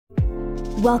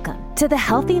Welcome to the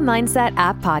Healthy Mindset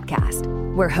App Podcast,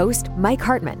 where host Mike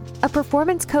Hartman, a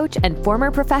performance coach and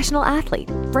former professional athlete,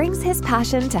 brings his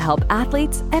passion to help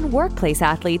athletes and workplace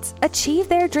athletes achieve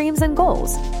their dreams and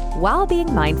goals while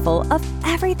being mindful of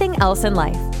everything else in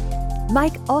life.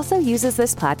 Mike also uses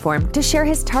this platform to share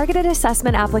his targeted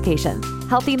assessment application,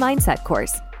 Healthy Mindset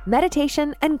course,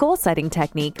 meditation, and goal-setting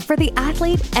technique for the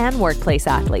athlete and workplace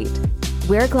athlete.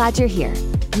 We're glad you're here.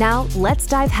 Now, let's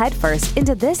dive headfirst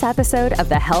into this episode of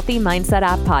the Healthy Mindset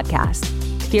App Podcast.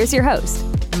 Here's your host,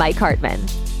 Mike Hartman.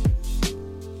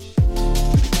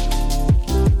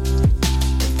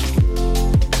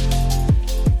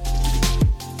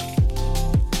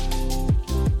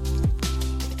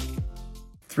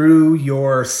 Through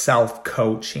your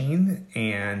self-coaching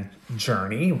and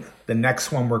journey, the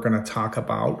next one we're going to talk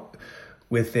about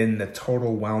within the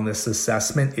total wellness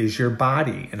assessment is your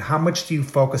body and how much do you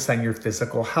focus on your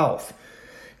physical health.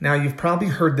 Now, you've probably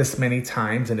heard this many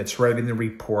times, and it's right in the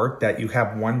report that you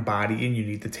have one body and you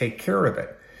need to take care of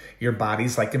it. Your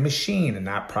body's like a machine, and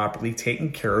not properly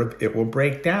taken care of, it will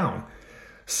break down.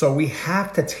 So we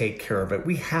have to take care of it.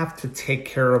 We have to take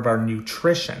care of our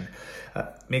nutrition,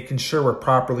 making sure we're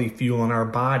properly fueling our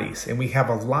bodies. And we have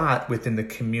a lot within the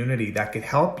community that could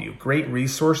help you. Great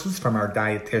resources from our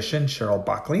dietitian, Cheryl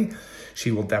Buckley.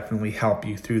 She will definitely help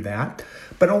you through that.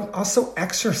 But also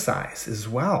exercise as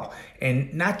well.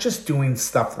 And not just doing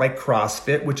stuff like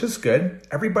CrossFit, which is good.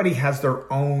 Everybody has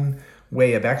their own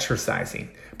way of exercising.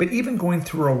 But even going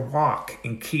through a walk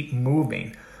and keep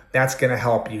moving, that's going to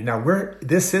help you. Now,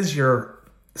 this is your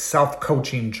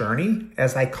self-coaching journey,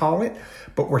 as I call it,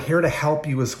 but we're here to help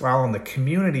you as well in the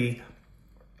community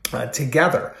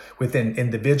together within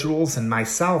individuals and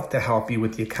myself to help you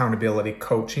with the accountability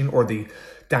coaching or the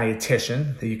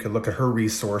dietitian that you can look at her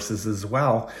resources as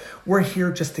well. We're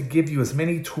here just to give you as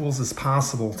many tools as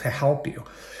possible to help you.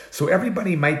 So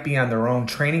everybody might be on their own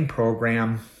training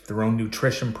program, their own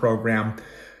nutrition program,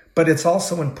 but it's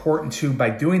also important too, by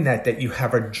doing that you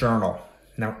have a journal.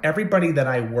 Now, everybody that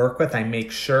I work with, I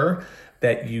make sure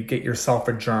that you get yourself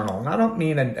a journal. And I don't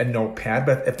mean a notepad,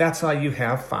 but if that's all you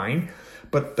have, fine.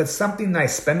 But something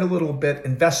nice, spend a little bit,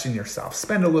 invest in yourself,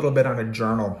 spend a little bit on a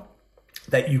journal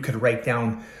that you could write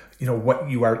down, what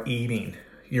you are eating,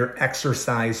 your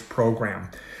exercise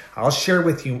program. I'll share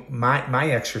with you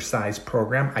my exercise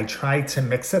program. I try to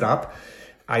mix it up.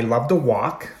 I love to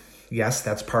walk. Yes,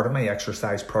 that's part of my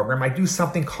exercise program. I do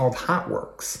something called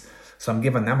HotWorks. So I'm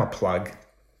giving them a plug.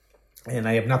 And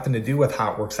I have nothing to do with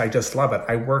HotWorks. I just love it.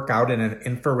 I work out in an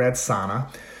infrared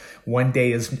sauna. One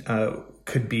day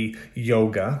could be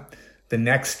yoga. The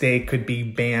next day could be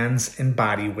bands and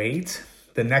body weight.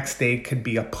 The next day could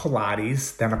be a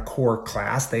Pilates, then a core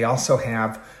class. They also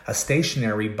have a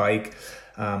stationary bike,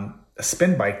 a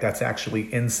spin bike that's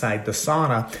actually inside the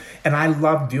sauna. And I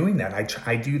love doing that.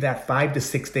 I do that 5 to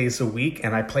 6 days a week,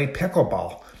 and I play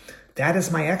pickleball. That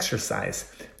is my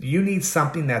exercise. You need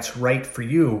something that's right for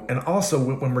you. And also,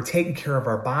 when we're taking care of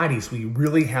our bodies, we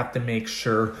really have to make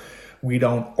sure we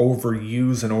don't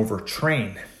overuse and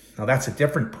overtrain. Now, that's a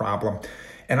different problem.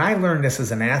 And I learned this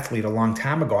as an athlete a long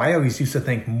time ago. I always used to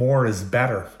think more is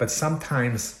better, but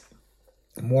sometimes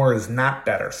more is not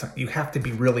better. So you have to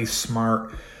be really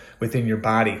smart within your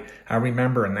body. I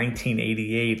remember in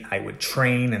 1988, I would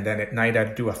train, and then at night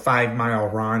I'd do a 5-mile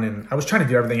run. And I was trying to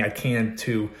do everything I can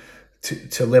to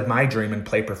live my dream and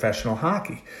play professional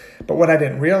hockey. But what I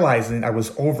didn't realize is I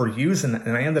was overusing it,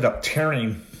 and I ended up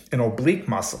tearing an oblique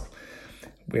muscle,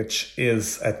 which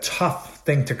is a tough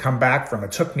thing to come back from.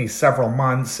 It took me several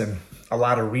months and a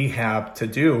lot of rehab to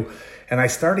do. And I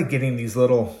started getting these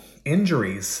little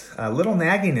injuries, little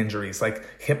nagging injuries like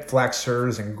hip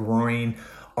flexors and groin,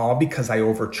 all because I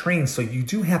overtrained. So you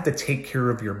do have to take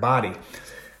care of your body.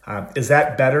 Is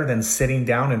that better than sitting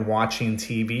down and watching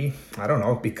TV? I don't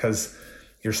know, because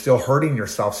you're still hurting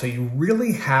yourself. So you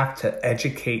really have to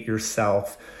educate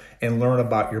yourself and learn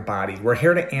about your body. We're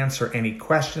here to answer any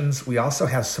questions. We also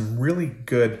have some really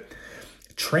good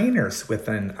trainers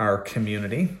within our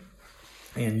community,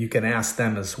 and you can ask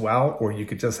them as well, or you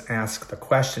could just ask the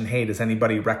question, hey, does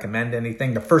anybody recommend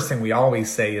anything? The first thing we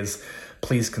always say is,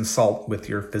 please consult with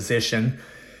your physician,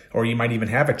 or you might even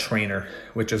have a trainer,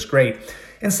 which is great.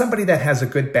 And somebody that has a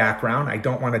good background. I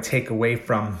don't want to take away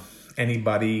from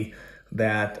anybody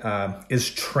that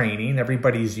is training.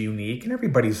 Everybody's unique, and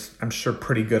everybody's, I'm sure,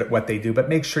 pretty good at what they do, but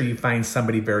make sure you find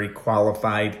somebody very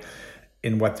qualified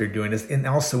in what they're doing, and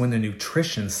also in the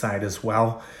nutrition side as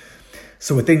well.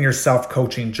 So within your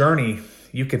self-coaching journey,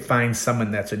 you could find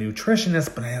someone that's a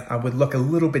nutritionist, but I would look a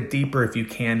little bit deeper if you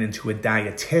can into a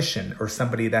dietitian or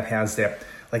somebody that has that,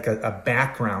 like a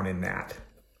background in that.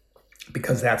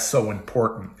 because that's so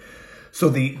important. So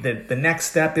the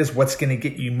next step is what's going to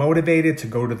get you motivated to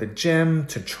go to the gym,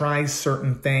 to try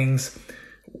certain things.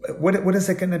 What is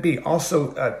it going to be?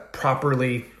 Also,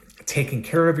 properly taking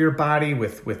care of your body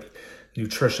with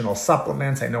nutritional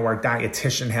supplements. I know our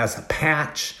dietitian has a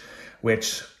patch,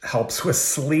 which helps with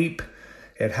sleep.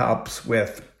 It helps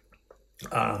with,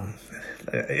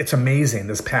 it's amazing,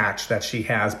 this patch that she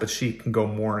has, but she can go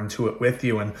more into it with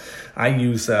you. And I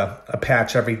use a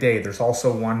patch every day. There's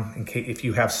also one in case if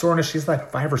you have soreness. She's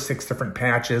like 5 or 6 different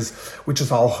patches, which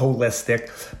is all holistic.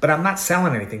 But I'm not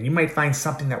selling anything. You might find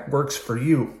something that works for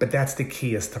you, but that's the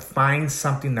key, is to find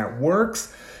something that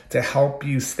works to help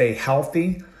you stay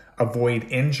healthy, avoid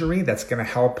injury. That's going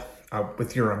to help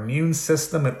with your immune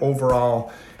system and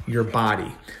overall your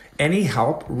body. Any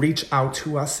help, reach out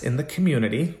to us in the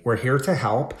community. We're here to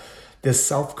help. This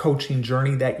self-coaching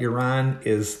journey that you're on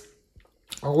is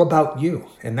all about you.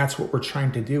 And that's what we're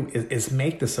trying to do, is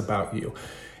make this about you.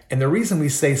 And the reason we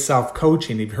say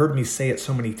self-coaching, you've heard me say it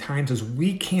so many times, is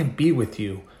we can't be with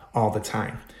you all the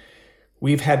time.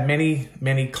 We've had many,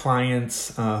 many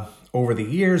clients over the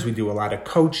years. We do a lot of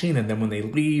coaching, and then when they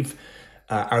leave,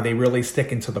 are they really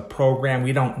sticking to the program?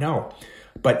 We don't know.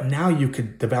 But now you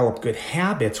could develop good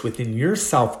habits within your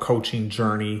self-coaching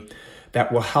journey that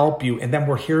will help you. And then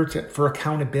we're here for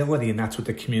accountability, and that's what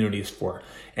the community is for.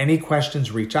 Any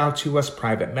questions, reach out to us,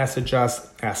 private message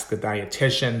us, ask the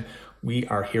dietitian. We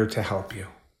are here to help you.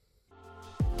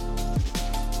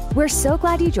 We're so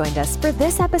glad you joined us for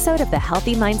this episode of the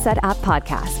Healthy Mindset App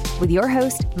podcast with your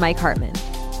host, Mike Hartman.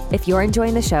 If you're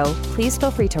enjoying the show, please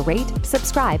feel free to rate,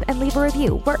 subscribe, and leave a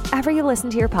review wherever you listen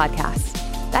to your podcasts.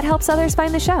 That helps others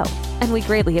find the show, and we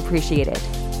greatly appreciate it.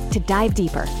 To dive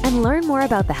deeper and learn more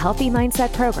about the Healthy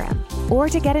Mindset program, or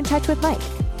to get in touch with Mike,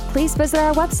 please visit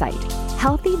our website,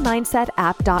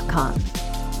 healthymindsetapp.com.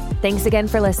 Thanks again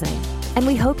for listening, and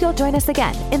we hope you'll join us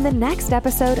again in the next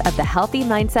episode of the Healthy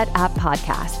Mindset App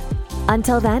podcast.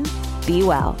 Until then, be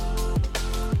well.